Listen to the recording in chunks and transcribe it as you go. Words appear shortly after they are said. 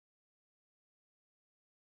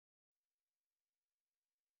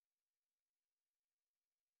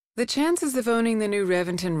The chances of owning the new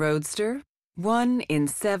Reventon Roadster? 1 in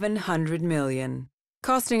 700 million.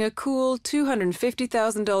 Costing a cool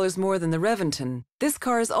 $250,000 more than the Reventon, this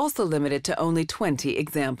car is also limited to only 20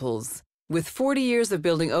 examples. With 40 years of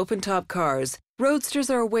building open-top cars, Roadsters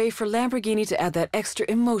are a way for Lamborghini to add that extra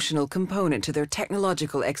emotional component to their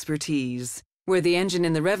technological expertise. Where the engine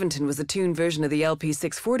in the Reventon was a tuned version of the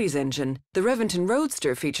LP640's engine, the Reventon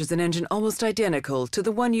Roadster features an engine almost identical to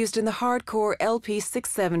the one used in the hardcore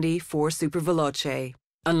LP670 4 Super Veloce.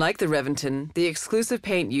 Unlike the Reventon, the exclusive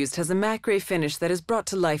paint used has a matte gray finish that is brought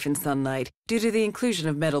to life in sunlight due to the inclusion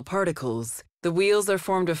of metal particles. The wheels are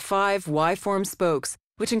formed of 5 Y-form spokes,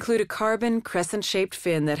 which include a carbon crescent-shaped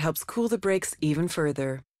fin that helps cool the brakes even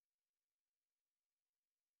further.